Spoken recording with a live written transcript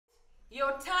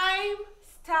Your time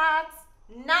starts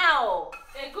now.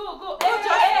 Hey, go. Hey.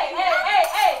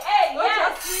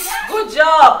 Yes. Good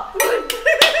job.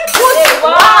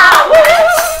 Wow.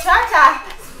 Chacha.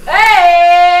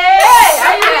 Hey.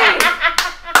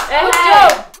 Good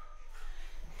job.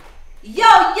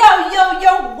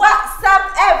 Yo. What's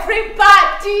up,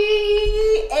 everybody?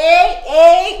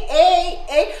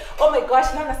 Hey. Oh my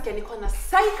gosh, now nasikia niko na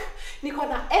psych, niko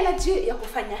na energy ya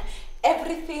kufanya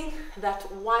everything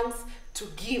that wants to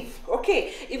give.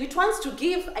 Okay, if it wants to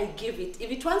give, I give it.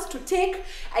 If it wants to take,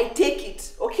 I take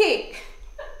it. Okay.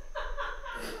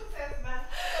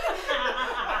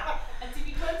 And if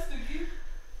it wants to give,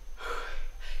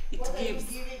 It What gives.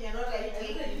 Are you giving and what are you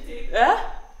taking? Huh?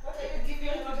 What are you giving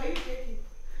and what are you taking?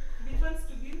 if it wants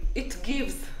to give, It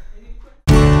gives. and it wants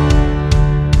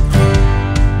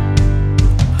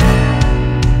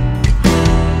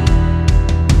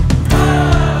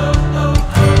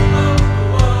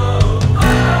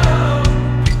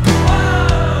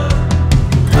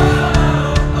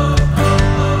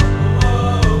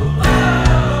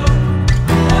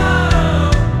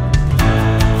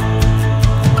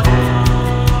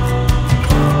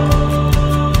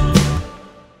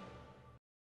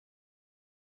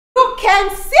You can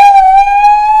see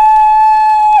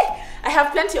I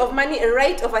have plenty of money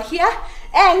right over here,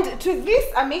 and to this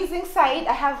amazing side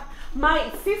I have my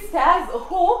sisters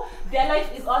who their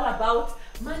life is all about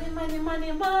money. Money.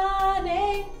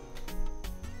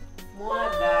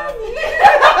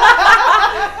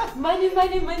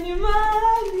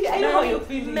 I know how you're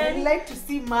feeling. I like to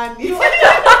see money.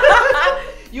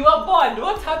 You were born.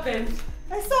 What happened?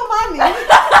 I saw money.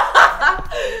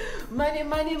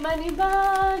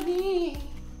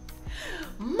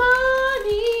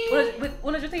 Money.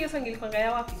 unajua hiyo song ilikuwa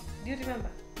ya wapi? Do you remember?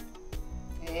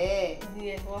 Hey,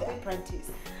 Yeah, The wapi?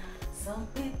 Apprentice. Some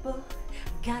people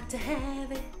got to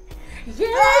have it. Yeah.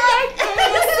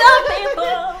 Some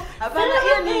people. Hapana,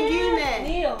 hiyo nyingine.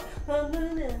 Ndio.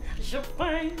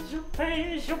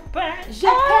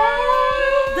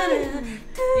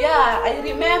 Yeah, I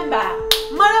remember.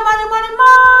 Money.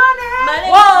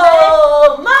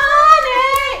 Whoa, money.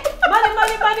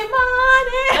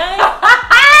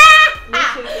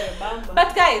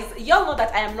 But guys, y'all know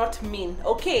that I am not mean,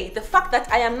 okay? The fact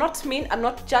that I am not mean, I'm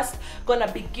not just gonna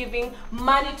be giving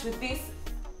money to this.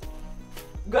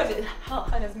 God, how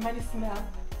does money smell?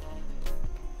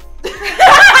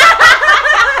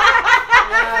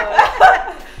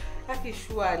 Haki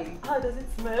surely. How does it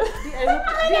smell?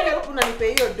 I hope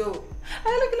unanipe hiyo do.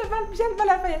 I look at the man, Michelle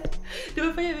Balafaya. Do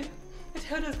you feel it?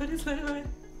 How does money smell?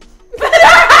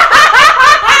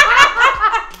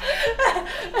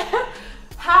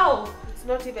 How? It's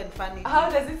not even funny. How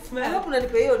does it I smell? hope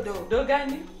unanipe hiyo do.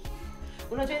 Dogani.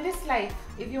 Unajua, in this life,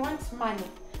 if you want money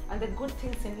and the good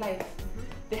things in life,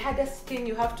 the hardest thing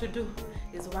you have to do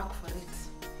is work for it.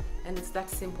 And it's that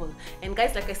simple. And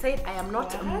guys, like I said, I am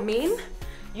not mean.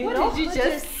 You What know? did you What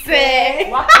just is- say?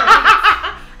 Work for it.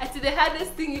 I see the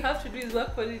hardest thing you have to do is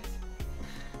work for it.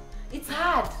 It's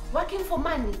hard. Working for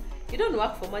money. You don't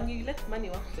work for money, you let money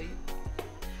work for you.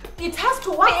 It has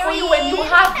to work for you when you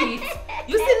have it.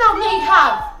 You see now me I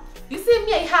have. You see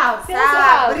me I have.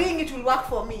 Sawa, bring it will work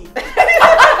for me.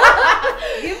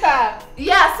 Give her.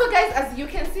 Yeah, so guys, as you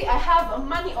can see, I have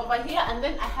money over here, and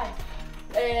then I had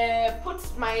put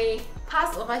my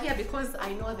purse over here because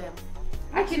I know them.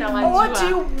 What do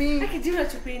you mean? Akijua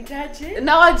tupaintaje?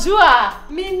 Nawajua.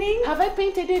 Meaning? Have I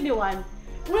painted anyone?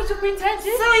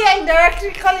 Unatupaintaje? So you're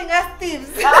indirectly calling us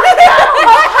thieves. Have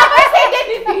I said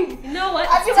anything? You know what?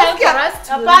 Ati It's time for wasikia, us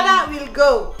to hapana, we'll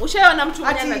go. Ushaona mtu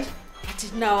Ati mwenye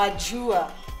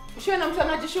nawajua. ushaona mtu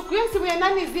anajishuku. Hiyo simu ya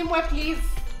nani zimwe please?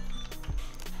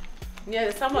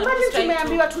 Yeah, someone Imagine who's trying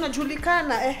tumeambiwa to.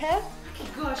 tunajulikana, ehe.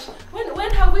 Gosh,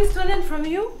 when have we stolen from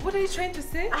you? What are you trying to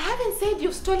say? I haven't said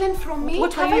you've stolen from me.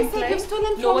 What were Have you I said implying? you've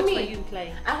stolen No, from what me? were you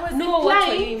implying? I was No, implying. what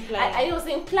were you implying? I was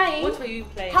implying. What were you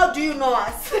implying? How do you know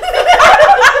us? No,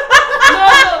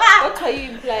 what were you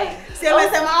implying? Si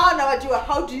amesema hao nawajua.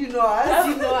 How do you know us?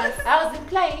 You know us. I was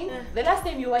implying the last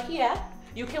time you were here,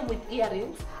 you came with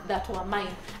earrings that were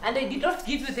mine, and I did not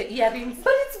give you the earrings.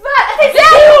 But it's bad. There you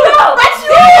go. But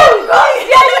There you go.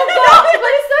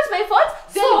 But it's not my fault.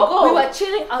 There you So go. we were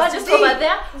chilling. I was But just Dee, over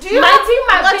there, do you minding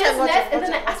my Gotcha, business, and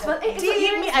then I gotcha. asked for. Hey,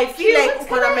 Dee, me, I feel cute. like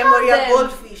uko na Can I memory ya have them?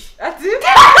 goldfish.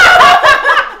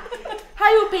 How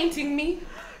are you painting me?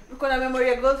 Uko na memory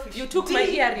ya goldfish. You took Dee my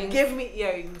earrings. Gave me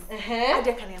earrings. Hadi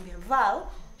akaniambia, Val,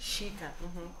 shika.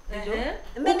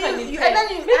 And then you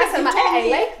asked him, I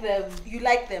like them. you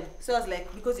like them. So I was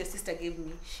like, because your sister gave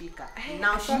me shika.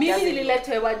 Now she Mimi doesn't.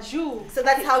 nililetewa juu. So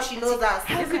that's how she knows us.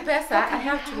 Hizi pesa, I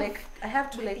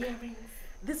have to like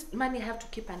this money I have to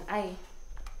keep an eye.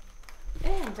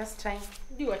 I'm just trying.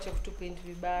 Do watch of to paint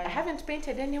vibaya. I haven't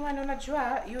painted anyone,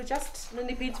 unajua. You just no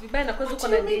ni paint vibaya na kwanza What uko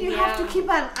do na you mean deni you have to yangu. keep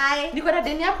an eye? niko na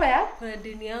deni yako ya? Kuna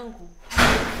deni yangu.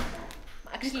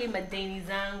 Actually madeni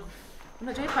zangu.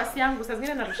 Unajua hii pasi yangu saa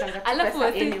zingine narushanga Alafu pesa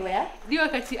anywhere. ndio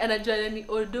wakati anajua ni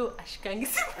odo ashikangi.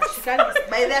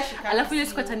 By the shikanga. Alafu ile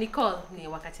siku atanicall ni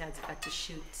wakati anataka to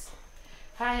shoot.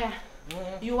 Haya.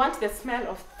 You want the smell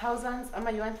of thousands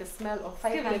ama you want the smell of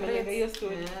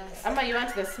 500? Ama you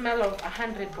want the smell of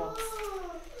 100 bucks?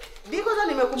 Because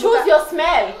nimekumbuka. Choose your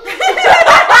smell.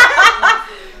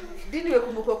 Dini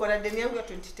nimekumbuka kwa deni yangu ya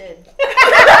 2010.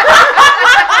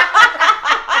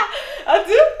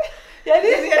 Ati? Ya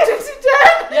nini ya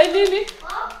 2010? Ya nini?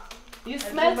 You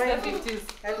smell the 50s.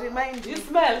 I remind you. You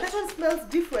smell. That one smells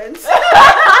different.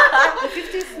 The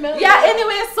 50s smell. Yeah,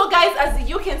 anyway, so guys, as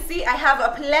you can see, I have a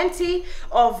plenty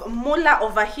of moolah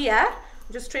over here.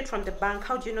 Just straight from the bank.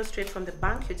 How do you know straight from the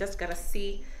bank? You just gotta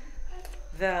see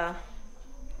the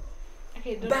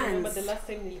Okay, don't bands. remember the last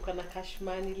time nilikuwa na cash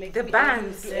money like The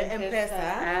bands.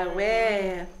 M-Pesa.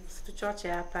 We situchoche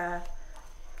hapa.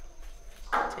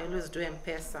 Let's do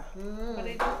M-Pesa. What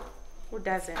I do? Who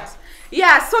doesn't?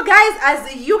 Yeah, so guys,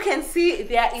 as you can see,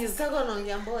 there's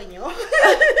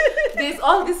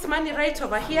all this money right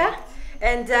over here,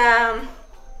 and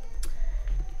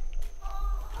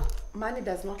money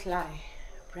does not lie.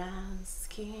 Brown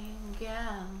skin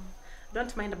girl.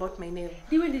 Don't mind about my nail.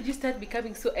 When did you start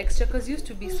becoming so extra? Because you used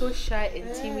to be so shy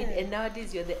and timid, and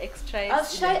nowadays you're the extra. I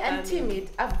was shy and timid.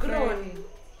 I've grown.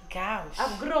 Gosh.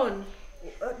 I've grown.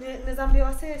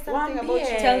 Nizambia say something about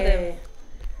you. Tell them.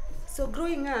 So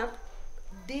growing up,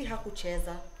 D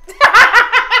hakucheza.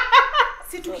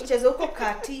 Si tukicheza huko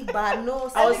katiba,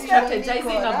 no. I was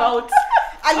strategizing about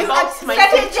my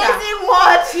strategizing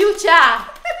what? future.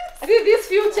 See this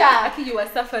future. Aki, you were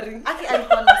suffering. Aki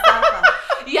alikuwa na suffer.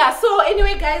 Yeah, so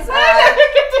anyway guys, no.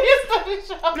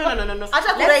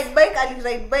 Hata ku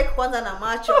ride bike kwanza na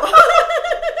macho.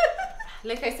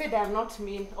 Like I said, I'm not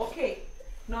mean. Okay.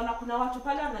 Naona kuna watu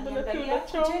pale wananiangalia.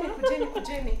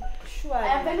 Kujeni. Sure. I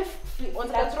am very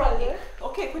patriotic.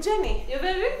 Okay, kujeni. You're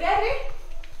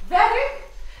very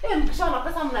mkishaona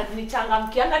pesa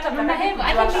mnanichangamkianga hata Mama Hema,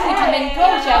 hata mimi tumenitoa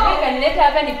ushauri kanileta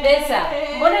hapa ni pesa.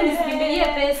 Mbona nisikimbilie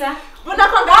pesa? Mbona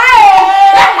kwanga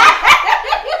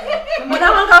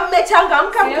mbona mwanga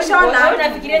mmechangamka mkishaona?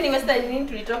 Unafikiria ni western nini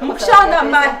tulitoka? Mkishaona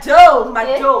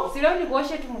mado. Sio ni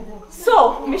kuosha tu mguu.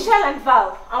 So, Michelle and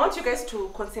Val, I want you guys to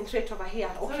concentrate over here,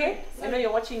 okay? I know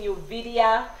you're watching your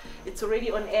video. It's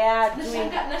already on air.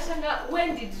 Nashanga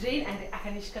when did rain and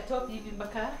akanishika top hivi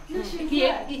mpaka he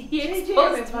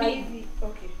exposed me.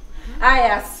 Okay.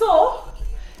 Aya, so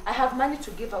I have money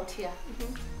to give out here.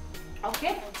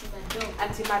 Okay?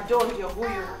 Auntie Madon ndio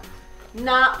huyu.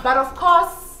 Na but of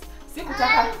course,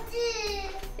 sikutaka.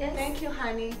 Yes. Thank you,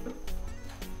 honey.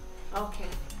 Okay.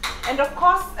 And of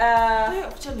course,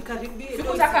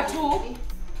 sikutaka tu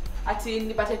ati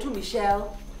nipate tu Michelle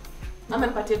ama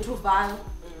nipate tu Val.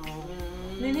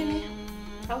 Nini?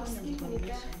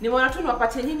 Nimeona tu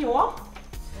niwapate nyinyi wo,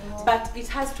 but it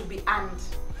has to be earned.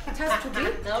 It has to be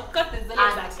Now of course there's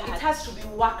earned. It has to be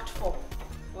worked for.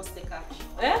 What's the catch?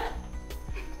 Eh?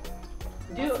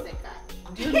 Do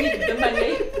you need the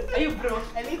money? Are you broke?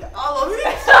 I need all of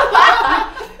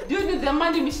it. Do you need the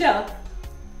money, Michelle?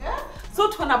 Yeah. So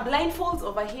to have blindfolds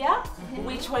over here,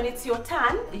 which when it's your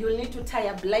turn, you'll need to tie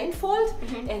a blindfold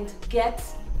and get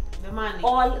The money.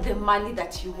 all the money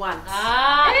that you want.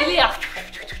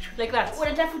 Like that.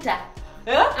 Unatafuta?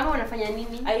 Yeah? Ama unafanya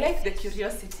nini? I like the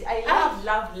curiosity. I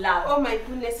love. Oh my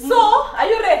goodness. So, are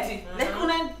you ready? like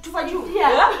una tufa juu.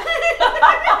 Yeah.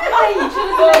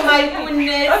 Oh my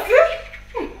goodness. Okay.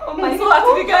 Oh my So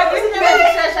what we got?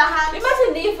 Treasure hunt.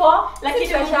 Imagine hivyo,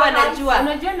 Lakini Mungu anajua.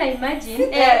 Unajua na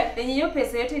imagine yenye hiyo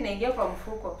pesa yote inaingia kwa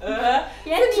mfuko.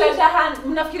 Yani treasure hunt,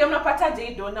 mnafikiria mnapataje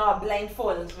hii dona wa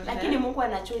blindfold? Lakini Mungu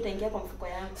anajua itaingia kwa mfuko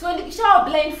yangu. So nikishawa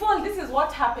blindfold, this is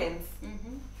what happens.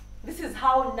 This is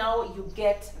how now you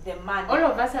get the money. All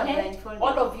of us are blindfolded.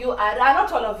 All of you are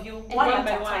not all of you, one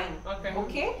at a time.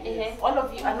 Okay. All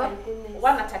of you are not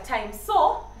one at a time.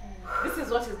 So this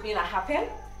is what is going to happen.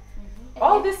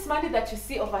 All this money that you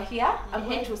see over here, I'm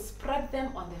going to spread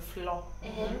them on the floor.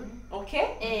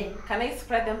 Okay? Can I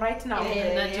spread them right now?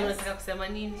 Najua unataka kusema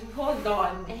nini? Hold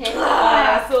on.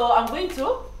 So I'm going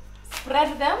to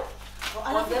spread them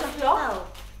on the floor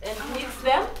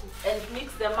and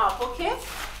mix them up. Okay?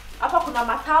 Hapa kuna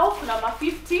mathao, kuna ma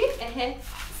 50.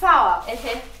 Sawa?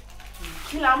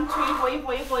 Kila mtu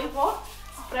hivyo.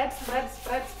 Spread.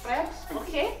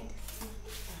 Okay?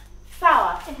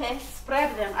 Sawa?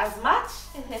 Spread them as much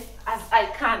as I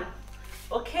can.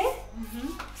 Okay?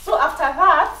 So after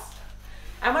that,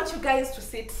 I want you guys to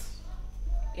sit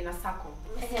in a circle.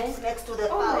 Next to the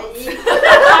couch.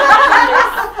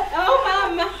 Oh,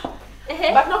 mama.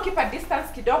 But now keep a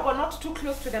distance kidogo, not too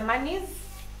close to the monies.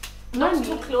 Not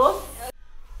too close.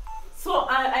 So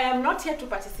I am not here to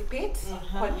participate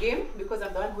for game because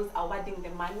I'm the one who's awarding the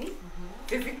money.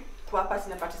 This is for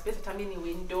person participate at a mini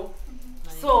window.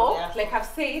 So like I've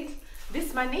said,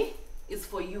 this money is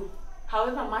for you.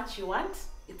 However much you want,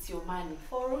 it's your money.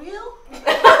 For real?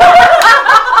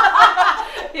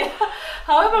 Yeah.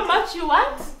 However much you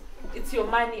want, it's your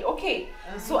money. Okay.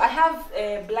 So I have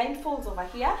blindfolds over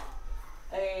here.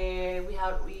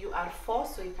 You are 4,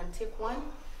 so you can take one.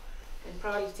 And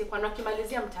probably take one.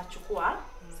 Wakimalizia mtachukua.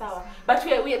 Sawa. But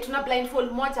we tuna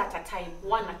blindfold moja at a time,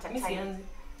 one at a time.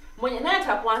 Mwenye nani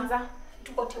atakuanza?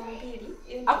 Tuko timu mbili.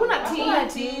 Hakuna team. Hakuna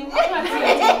team.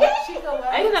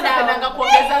 Aina napendanga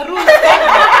kuongeza rules.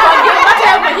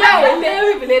 Hata mwenyewe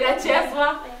uelewi vile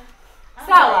inachezwa.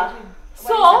 Sawa.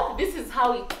 So this is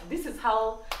how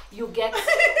you get to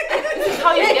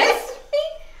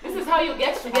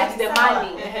get the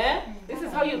money. This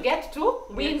is how you get to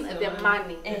win the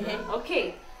money.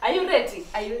 Okay. Are you ready?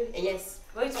 Are you ready? Yes.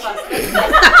 Wait first.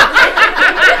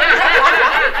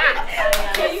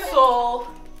 So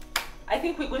I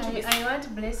think we're going to be I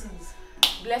want blessings.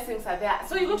 blessings are there.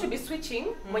 So you're going to be switching.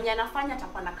 Mwenye anafanya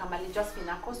atakuwa na Kamali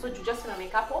Josephine ako. So Josephine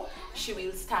make up, she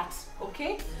will start.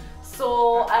 Okay?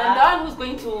 So I'm the one who's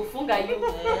going to funga you.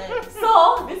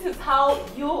 So this is how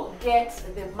you get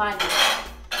the money.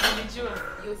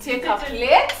 You take a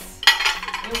plate,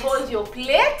 you hold your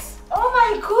plate, Oh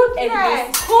my goodness. and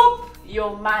you scoop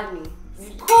your money.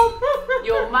 Scoop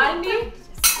your money,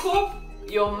 scoop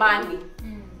your money.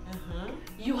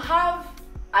 You have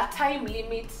a time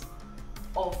limit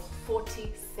of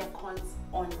 40 seconds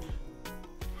only.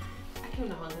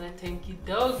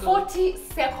 40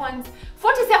 seconds.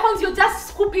 40 seconds, you're just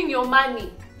scooping your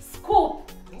money. Scoop,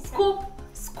 scoop,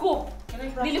 scoop.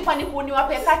 Nilikuwa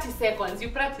niwape 30 seconds. You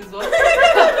practice what?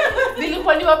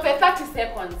 Nilikuwa niwape 30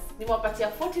 seconds. Niwapatia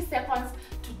 40 seconds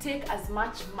to take as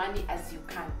much money as you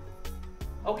can.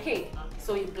 Okay?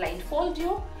 So you blindfold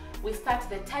you. We start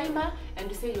the timer and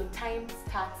we say your time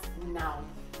starts now.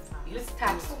 You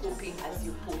start scooping as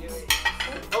you pull.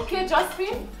 Okay,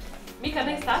 Josephine? Me, can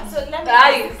I start? So let me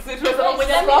Guys, it was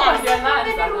let me ask. I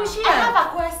I have a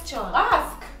question.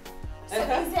 Ask. So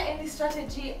is there any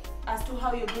strategy as to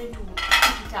how you're going to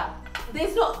pick it up?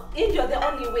 There's no, if you're the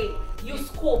only way, you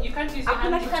scoop. You can't use your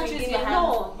hand. You can't use your hand.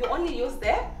 No, you only use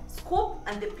the scoop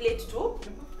and the plate to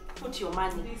put your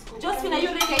money. Josephine, are you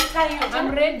ready? I tell you.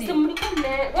 I'm ready.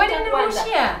 What did you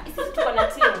share?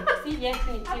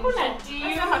 Hakuna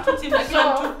team. Sema tu team na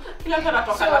kila mtu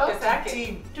anatoka na pesa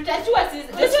yake. Tutajua sisi.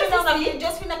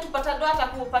 Josephine tupata ndo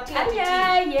atakupatia team.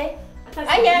 Ayaye.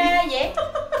 Ayaye.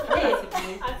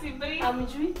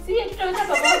 Amjui. Si tutaweza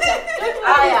pamoja.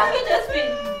 Aya.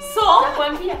 So,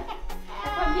 Nakwambia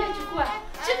chukua.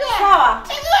 sawa.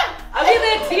 Are we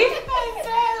ready?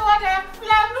 What I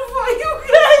planned for you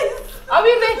guys. Are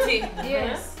we ready?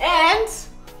 Yes. And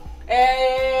I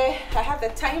have the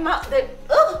timer.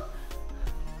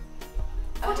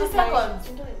 40 seconds.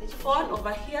 Phone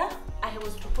over here. I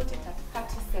was to put it at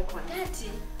 30 seconds.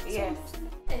 30. Yes.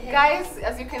 Guys,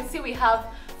 as you can see, we have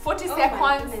 40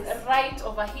 seconds right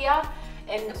over here.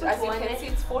 And as you can see,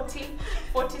 it's 40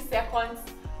 seconds.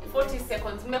 40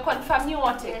 seconds. Mmeconfirm you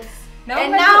what it?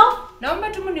 And now, naomba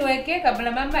tu mniwekee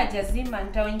kabla mama hajazima,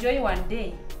 nitaenjoy one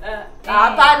day.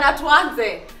 hapana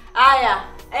tuanze. Aya.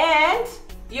 And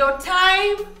your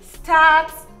time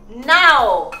starts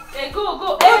now. Hey, go.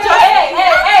 Go, Josephine.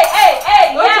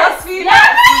 Go, Josephine.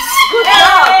 Good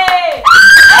job.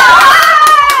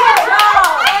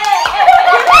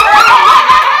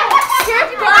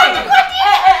 Keep going.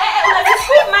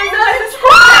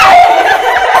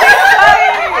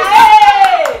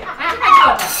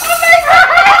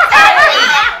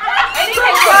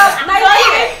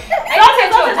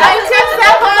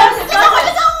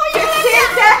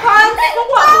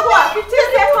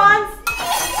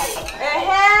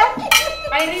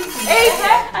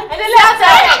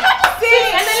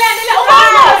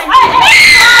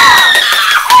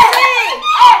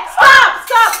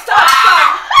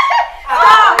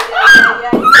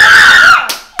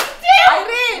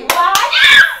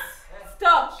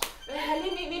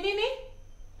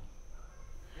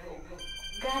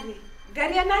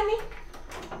 Gari ya nani?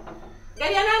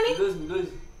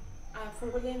 Mdozi.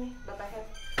 Fungulieni, Baba Have.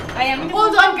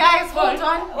 Hold on, guys. Hold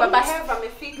on. Baba Have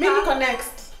amefika. Mimi niko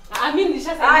next. I mean, it's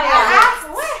just Niko next.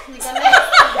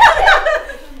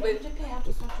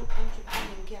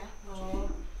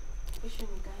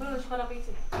 unachukua na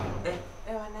piti?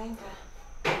 Wanaenda.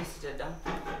 Sit down.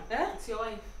 It's your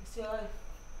wife. It's your wife.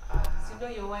 You know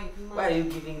your wife. Why are you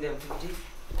giving them 50?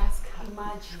 Ask her.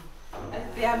 Imagine.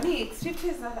 They are mixed.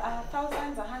 50s,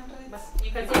 thousands, 100s. But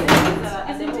you can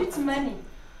Isn't it money?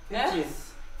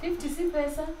 50s. 50 si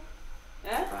pesa.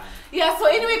 Yeah, so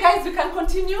anyway guys, we can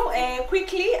continue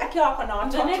quickly.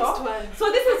 The next one.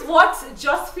 So this is what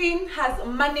Josephine has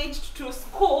managed to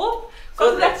scoop.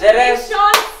 So the rest.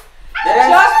 Congratulations, The rest.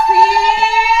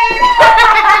 Josephine!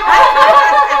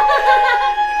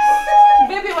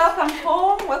 Baby, welcome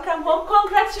home. Welcome home.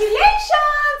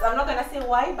 Congratulations! I'm not gonna say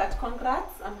why, but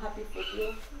congrats. I'm happy for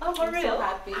you. Oh, for real? So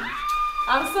happy.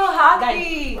 I'm so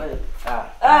happy. Wait.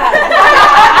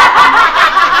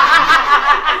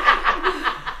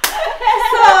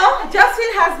 So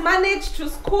Josephine has managed to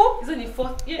scoop. It's only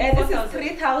 4. This is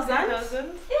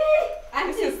 3,000. And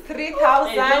this is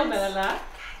 3,000.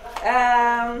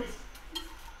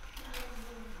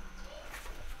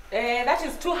 That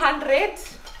is 200.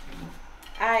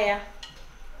 Yeah.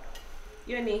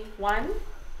 Uni 1,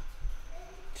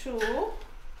 2.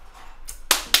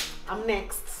 I'm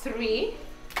next. 3.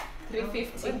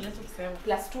 350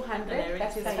 plus 200.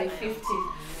 That is 550.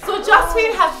 So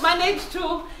Josephine has managed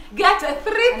to get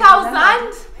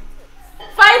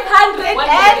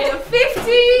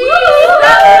 3,550.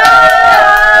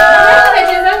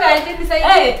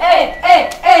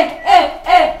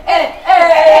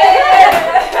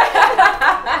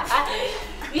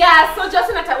 Yeah, so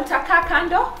Josephine utakaa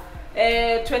kando.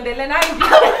 Tuendelee na hivi.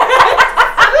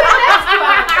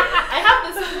 I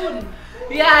have the spoon.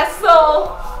 Yeah, so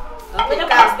we're gonna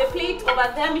pass the plate over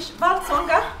there. Mishbal,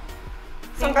 songa.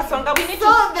 Songa. We need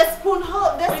So the spoon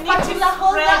hole, the We need to spatula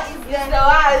holder spread. is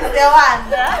the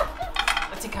one.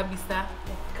 Ati kabisa.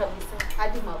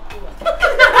 Hadi mapua.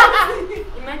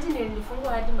 Imagine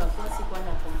nilifungwa hadi mapua sikuwa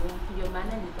na fungu. Ndio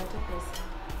maana nipate pesa.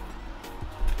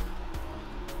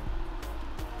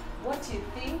 What you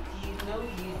think you know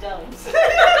you don't.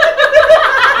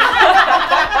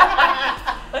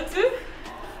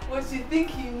 What you think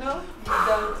you know you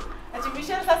don't. Ati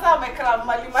Michelle sasa amekala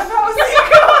malima na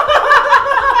usiku.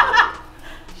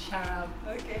 Shut up.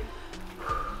 Okay.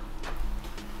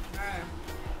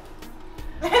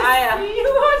 Aya. See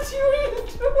what you will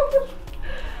do.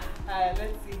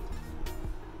 Let's see.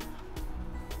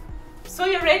 So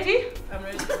you ready? I'm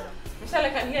ready. Michelle, I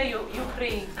can hear you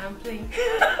praying. I'm playing.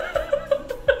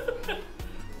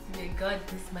 May God,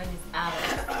 this man is out.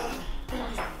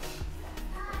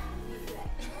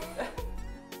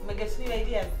 Get new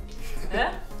ideas.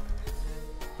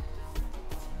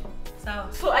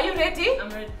 So are you ready? I'm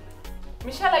ready.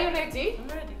 Michelle, are you ready? I'm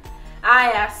ready.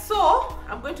 So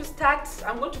I'm going to start.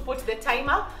 I'm going to put the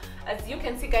timer. As you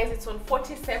can see, guys, it's on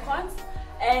 40 seconds,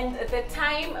 and the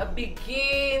time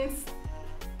begins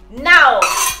now.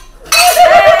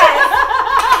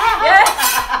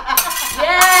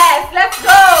 Yes, let's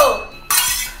go.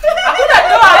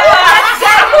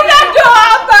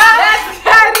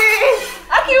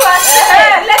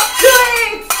 Let's do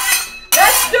it.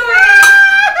 Let's do it.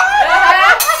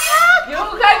 You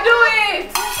can do it.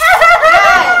 19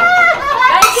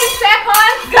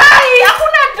 seconds. Guy,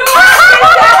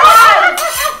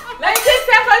 19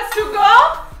 seconds to go.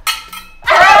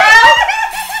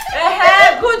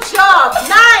 Good job.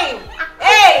 9, 8,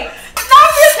 7,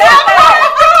 6,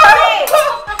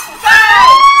 5,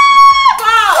 4.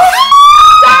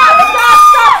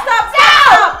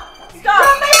 Stop.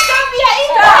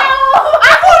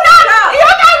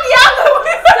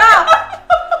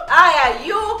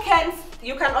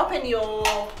 You can open your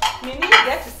mini,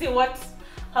 get to see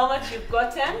how much you've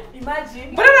gotten.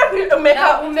 Imagine. But honor.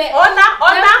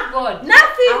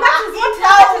 Nothing. That is what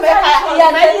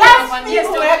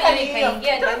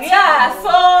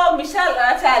so Michelle,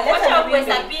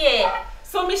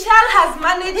 so Michelle has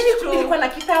managed to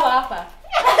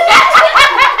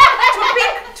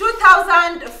pick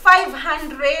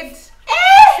 2,500,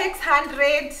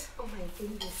 600,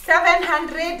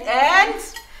 700 and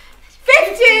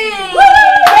 50.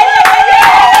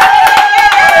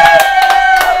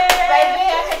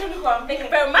 Thank you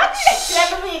very much.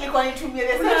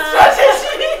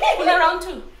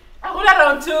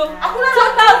 Round 2.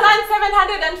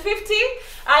 2,750.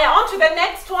 On to the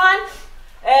next one.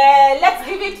 Let's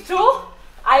give it to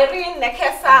Irene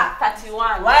Nekesa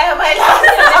 31. Why am I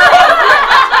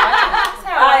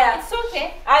Aya. It's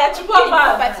okay. Aya, chukua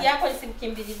bag. Bahati yako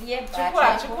isimkimbilie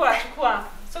bahati. Chukua.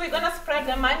 So we're gonna spread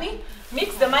the money,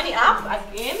 mix the money up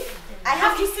again. I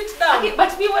have to sit down. Okay,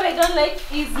 but me what I don't like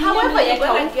is However you're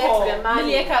gonna get the money.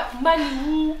 Nilieka money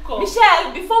huko.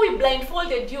 Michelle, before we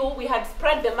blindfolded you, we had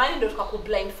spread the money, ndio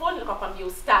tukakublindfold, tukakwambia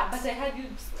you start. But I had you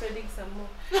spreading some more.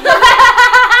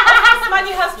 This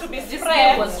money has to be This spread.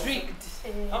 game was rigged.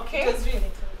 Okay. I will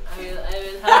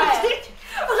have it.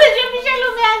 Michelle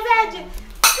umeanzaje?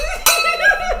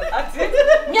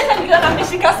 Nyaka niliona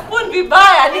ameshika spoon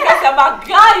vibaya, nikasema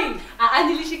gai.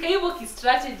 Nilishika hivyo ki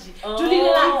strategy. Oh.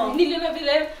 Niliona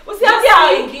vile Usiambie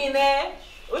wengine.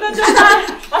 Unajua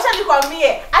Wacha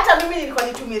nikwambie, hata mimi nilikuwa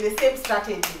nitumie the same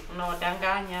strategy.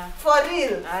 unaodanganya. For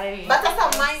real. Aye. But sasa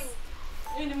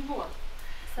mine ni mvua.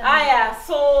 Aya,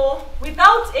 so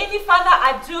without any further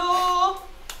ado,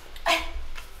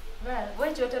 Well,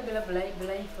 wewe chote bila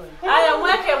blindfold. aya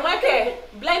mweke,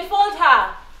 blindfold her.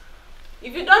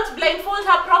 If you don't blindfold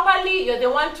her properly, you're the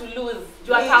one to lose.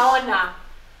 Juu ataona.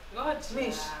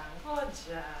 Mish.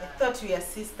 Ngoja. I thought we are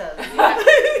sisters.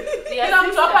 Kila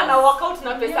mtu hapa na workout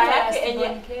na pesa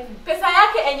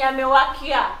yake enye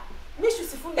amewakia. Mish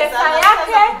usifunge Pesa sana.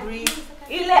 yake Sasa breathe.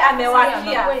 ile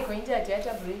amewakia. Kwa iko nje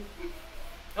atiacha breathe.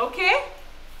 Okay?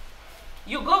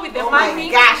 You go with the Oh money. my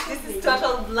gosh, this is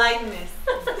total blindness.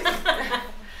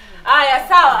 Aya,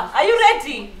 sawa. Are you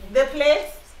ready? The plate.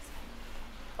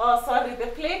 Oh, sorry, the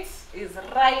plate is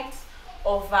right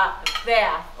over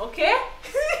there. Okay?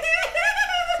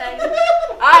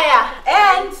 Aya,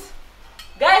 and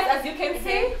guys, as you can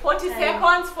see, 40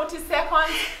 seconds, 40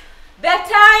 seconds. The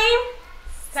time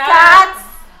starts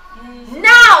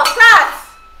now. Start.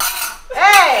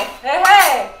 Hey, hey,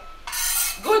 hey.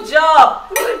 Good job.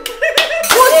 Good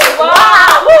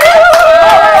wow. Woo.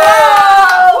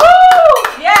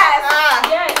 Yes.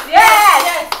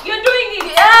 Yes. You're doing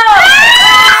it.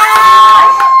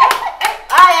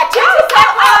 Aya, 20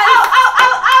 seconds.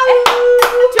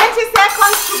 20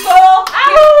 seconds to go.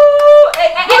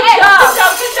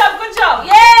 Good job.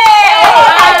 Yay.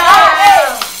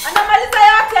 Anamaliza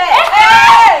yote.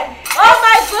 Oh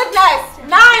my goodness.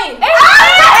 9. 8.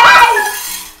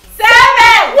 7.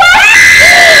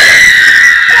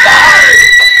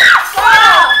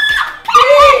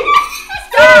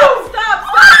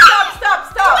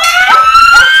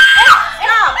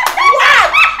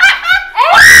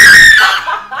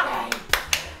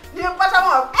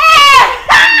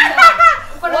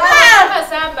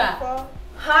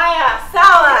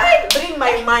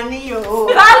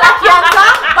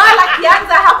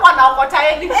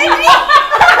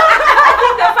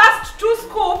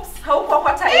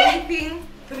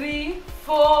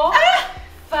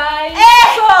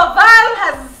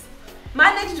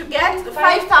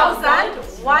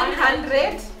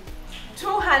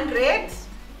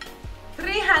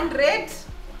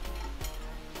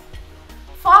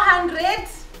 400,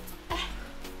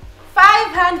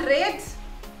 500,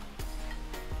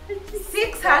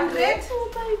 600,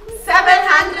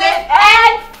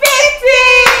 750.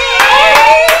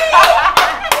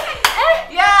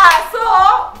 Yeah, so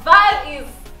Val is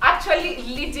actually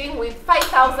leading with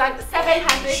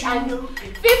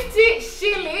 5,750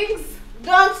 shillings.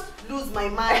 Don't lose my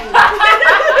money.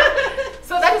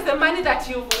 So that is the money that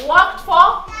you've worked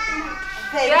for.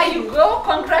 There you go.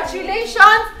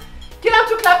 Congratulations. Kila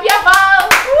mtu klapia Val.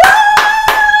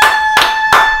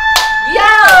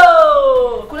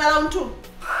 Yo! Kuna round 2.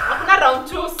 Kuna round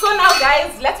 2. So now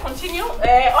guys, let's continue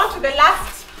on to the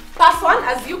last person.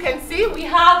 As you can see, we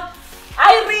have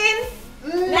Irene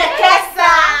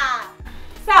Nekesa.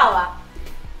 Sawa?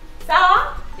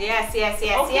 Sawa? Yes.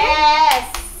 Okay. Yes.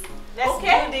 Let's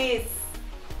Okay. do this.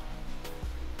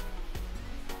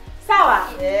 Sawa?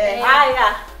 Yeah.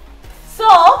 Aya. So,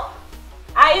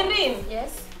 Irene,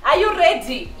 Yes. are you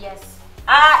ready? Yes.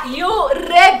 Are you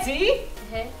ready?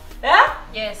 Yeah?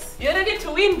 Yes. You ready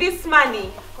to win this money?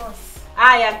 Of course.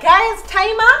 Aya, guys,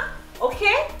 timer.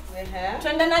 Okay?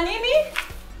 Tuende na nini?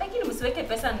 Lakini msiweke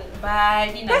pesa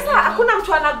mbali na Pesa hakuna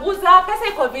mtu anaguza, pesa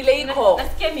iko vile iko.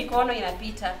 Nasikia mikono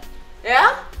inapita.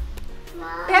 Yeah?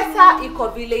 Pesa iko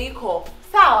vile iko.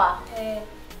 Sawa?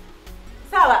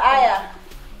 Sawa, aya.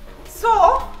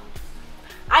 So,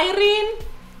 Irene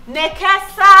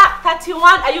Nekesa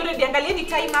 31, are you ready? Angalieni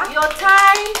timer. Your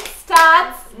time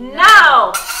starts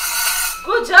now.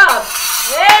 Good job.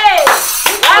 Hey!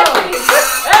 Irene.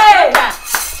 Hey!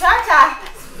 Tata.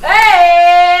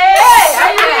 Hey!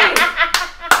 Irene.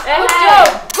 Good job.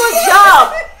 Good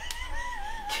job.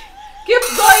 Keep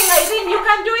going, Irene. You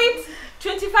can do it.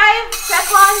 25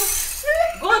 seconds.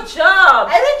 Good job.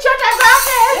 Irene chota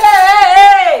zake.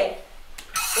 Hey!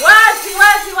 Wazi.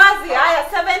 Aya,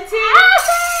 17.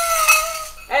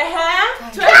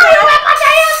 20.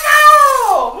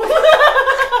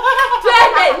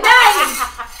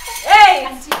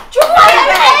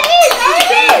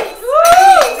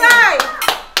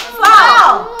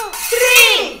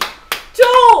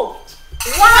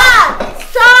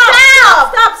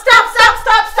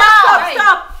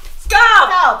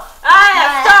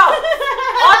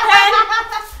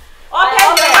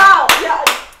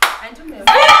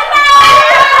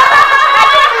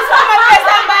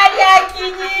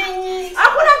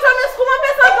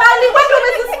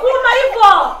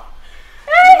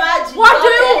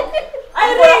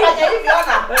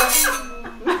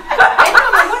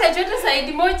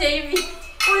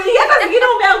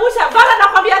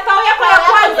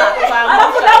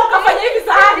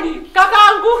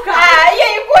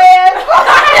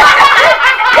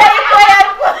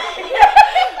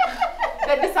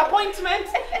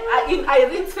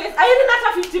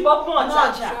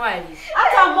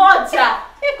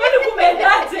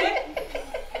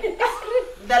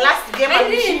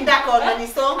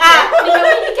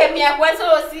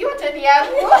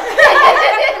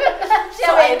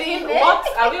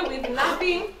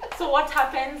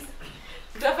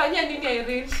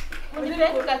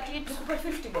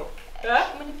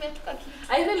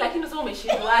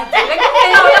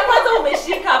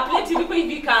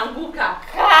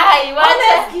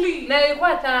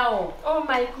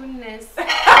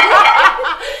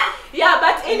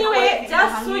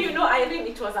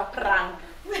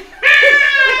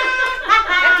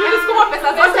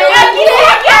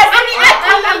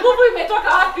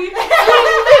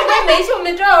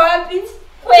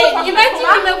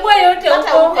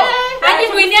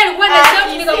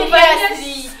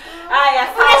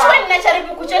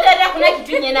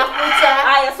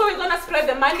 So we're gonna spread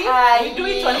the money. We do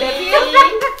it on the reel.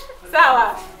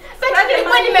 Sawa.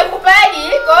 Nilikuwa nimekubali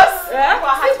because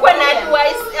sikuwa na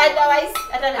otherwise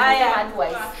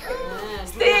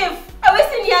Steve,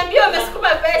 hawezi niambia umesukuma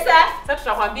pesa. Sasa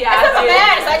tutakwambia aje. Sasa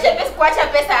mama saache pesa kuacha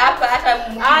pesa hapa hata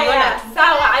mkiona.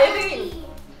 Sawa, Irene.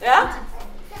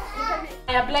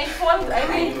 I blindfold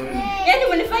Irene. Yaani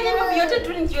mnifanya hivyo yote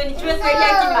tu nijue kweli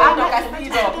akili kutoka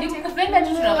Steve. Nikupenda tu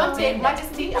tunakupenda.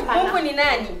 Majesty, Mungu ni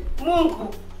nani?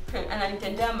 Mungu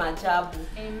ananitendea maajabu.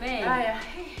 Amen. Haya.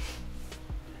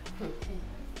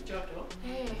 Joto.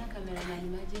 Cameraman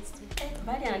Majesty.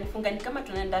 Bali ananifunga ni kama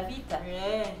tunaenda vita.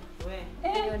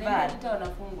 Vita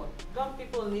wanafungwa. Don't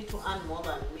people need to earn more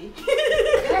than me?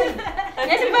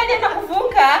 Yaani bali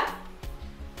anakufunga.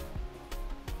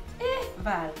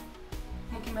 Val.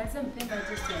 Mkimaliza mpenda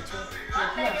Majesty achoke. Na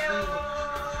pia fungo.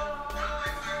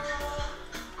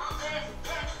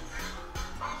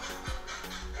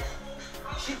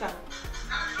 Shika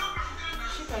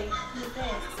hii.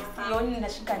 Sioni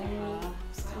nashika nini?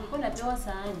 Ulikuwa unapewa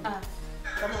sahani.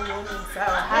 Kama uone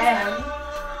sawa. Haya.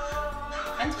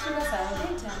 Anti shika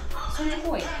sahani.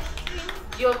 Sulikuwe.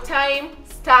 Your time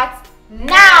starts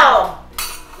now.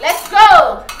 Let's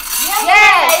go.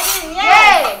 Yes.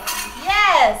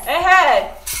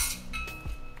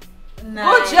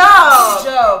 Nice. Good job. Good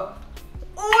job.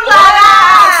 Ooh la la.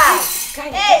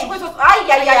 Hey.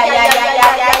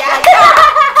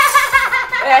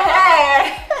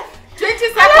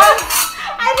 20 seconds.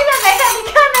 I didn't make any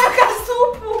camera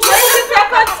soup. 20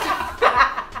 seconds.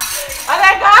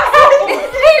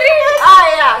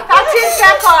 Aya, 13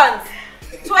 seconds.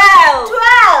 12.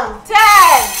 10.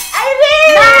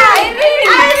 Irene. 9.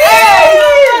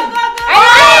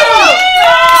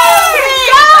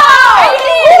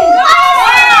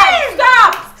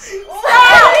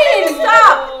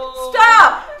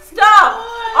 Stop.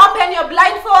 Open your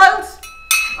blindfold.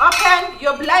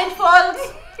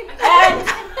 And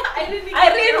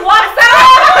Irene walks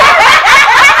out.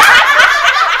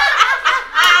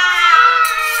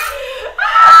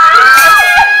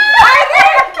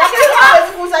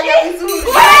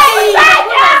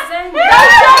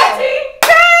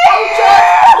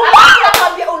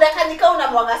 Unakanika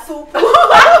unamwaga supu.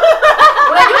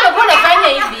 Unajua unakuwa unafanya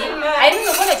hivi. Irene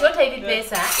unakuwa unachota hivi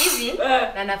pesa hivi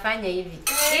na nafanya hivi.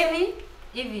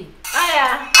 Hivi.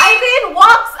 Aya, Irene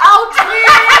walks out with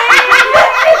 50,000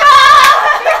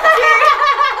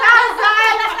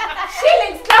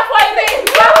 shillings. Clap for Irene.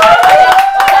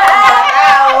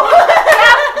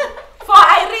 For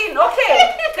Irene, okay.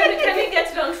 Can we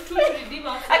get round 2 to redeem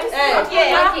ourselves?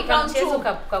 Round 2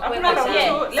 kakwe Round pesa.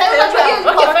 2.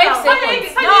 Okay, 5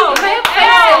 seconds. No. 5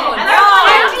 seconds.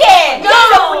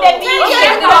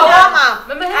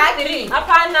 Mama has 3.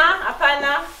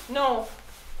 Hapana.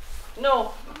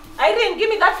 No. Irene, give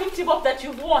me that 50 bob that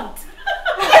you want.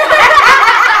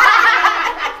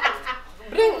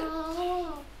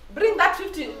 Bring that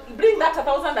 50. Bring that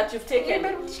 1,000 that you've taken.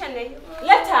 Nimerudisha na hiyo.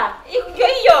 Let her. Ndio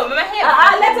hiyo mama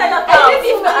hebu. Let her your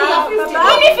Give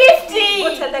me 50. Go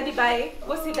tell daddy bye.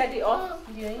 Go see daddy off.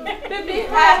 Baby,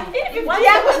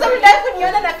 Yangu sasa unataka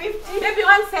kuniona na 50. baby,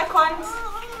 1 second.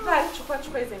 Chukua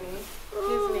hizi nini.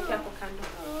 Please niweke hapo kando.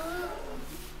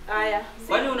 Haya.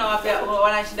 Kwani unawapea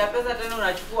wanashinda pesa tena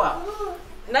unachukua?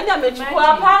 Nani amechukua?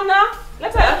 Hapana.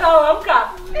 Leta yako amka.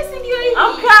 Pesa ndio hii.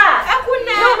 Amka.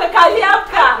 Hakuna. Wewe umekalia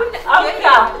amka.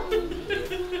 Amka.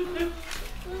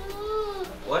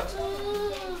 What?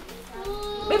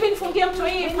 Baby, nifungie mtu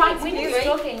hii pants. Mwini please.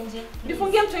 toke nje.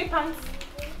 Nifungie mtu hii pants.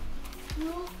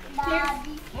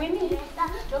 Mwini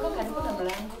toka karibu na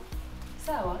mlango.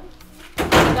 Sawa?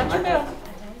 Nachukua.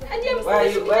 Why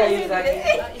are you that?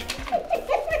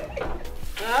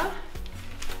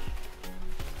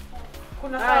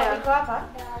 Kuna sawa iko hapa.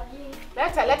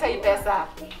 Leta hii pesa.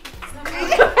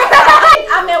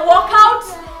 Ame walk out.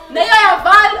 Na hiyo ya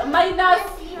Val minus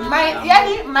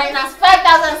Yani minus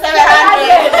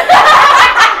 5,700.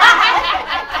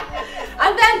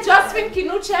 and then Josephine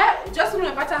Kinuche, Josephine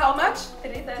umepata how much?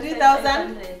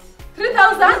 3,000.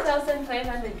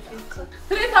 3,550.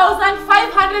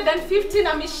 3,550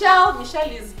 na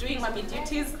Michelle is doing mommy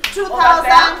duties.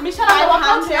 2,500. Michelle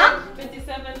anawakontia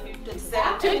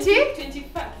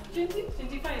 25.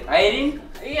 Irene?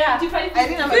 yeah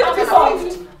 50 bob.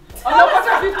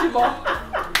 Unapata 50 bob.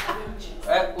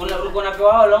 Ulikuwa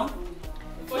unapewa how long?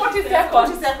 40 seconds. 40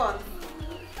 seconds.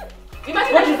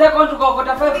 Imagine 40 seconds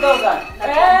tukakota 5,000.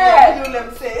 Yule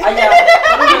msee. Aya.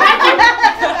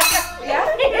 yeah.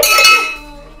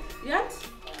 Yet?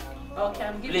 Okay,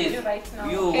 I'm giving Please. you right now.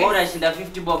 You okay? unashinda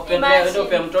 50 bob pende Imagine.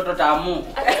 wewe mtoto tamu.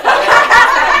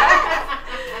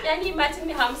 Yaani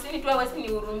imagine 50 tu hawezi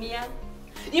nihurumia.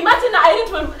 Imagine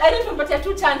Irene tumepatia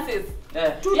 2 chances.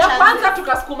 Ya kwanza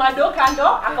tukasukuma do kando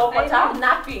akaokota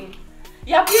nothing.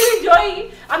 Ya pili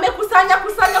Joy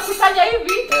amekusanya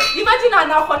hivi. Imagine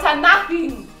anaokota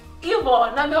nothing. Hivyo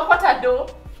na ameokota do.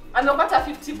 Ameokota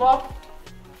 50 bob.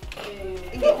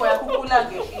 Ingekuwa ya kukula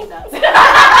ngeshinda.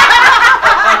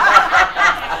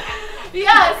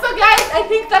 Yeah, so guys, I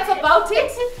think that's about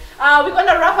it. We're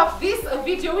gonna wrap up this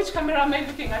video. Which camera am I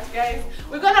looking at, guys?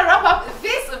 We're gonna wrap up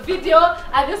this video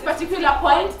at this particular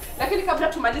point. Lakini kabla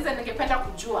tumalize ningependa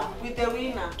kujua With the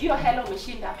winner. hiyo hela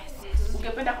umeshinda.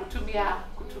 Ungependa kutumia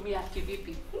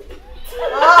kivipi?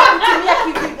 Kutumia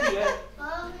kivipi?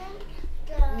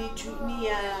 Ni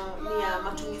ya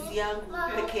matumizi yangu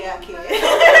peke yake.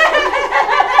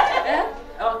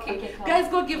 Okay. Guys,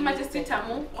 go give Majesty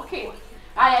tamu. Okay.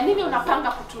 Aya, nini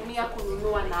unapanga kutumia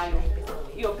kununua nayo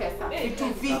hiyo pesa? Vitu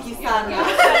vingi sana.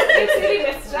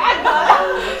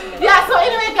 Yeah, so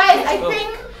anyway guys, I think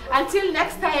until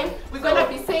next time we're going to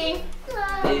be saying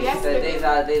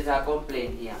There's a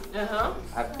complaint here.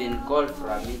 I've been called for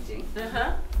a meeting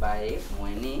by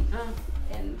Mweni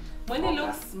and Mweni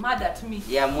looks mad at me.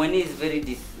 Yeah, Mweni is very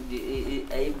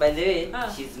by the way,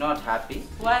 she's not happy.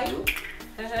 Why?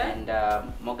 And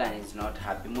Morgan is not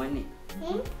happy. Mweni,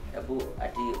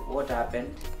 what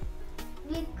happened?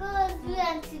 Because you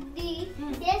and today,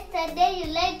 yesterday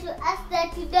you lied to us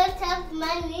that you don't have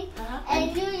money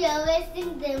and you're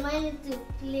wasting the money to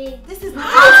play. This is not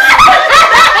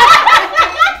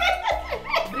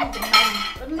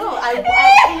No,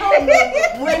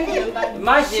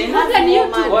 Imagine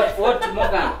what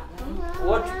Morgan.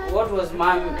 What was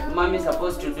mommy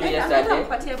supposed to do yesterday?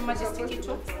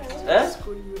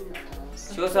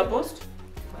 She was supposed?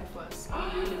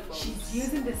 She's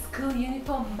using the school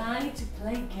uniform money to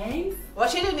play games.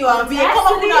 Washini niwaambie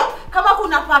kama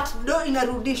kuna part do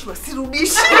inarudishwa,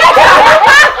 sirudishi.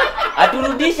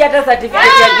 Aturudishi hata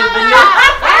certificate ya Jubilee.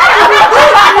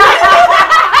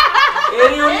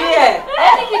 Irudie.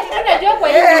 Yaani kitu tunajua kwa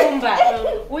hii nyumba.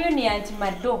 Huyu ni Auntie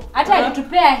Mado. Hata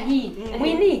alitupea hii.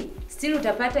 Mwini, still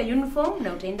utapata uniform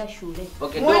na utaenda shule.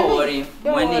 Okay, don't worry.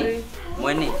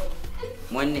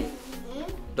 Mweni.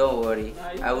 Don't worry.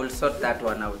 I will sort that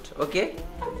one out. Okay?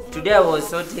 Today I was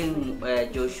sorting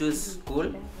Joshua's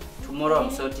school. Tomorrow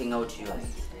I'm sorting out yours.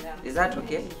 Is that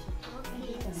okay?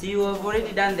 See, you have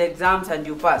already done the exams and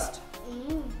you passed.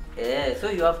 Yeah, so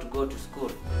you have to go to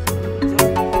school.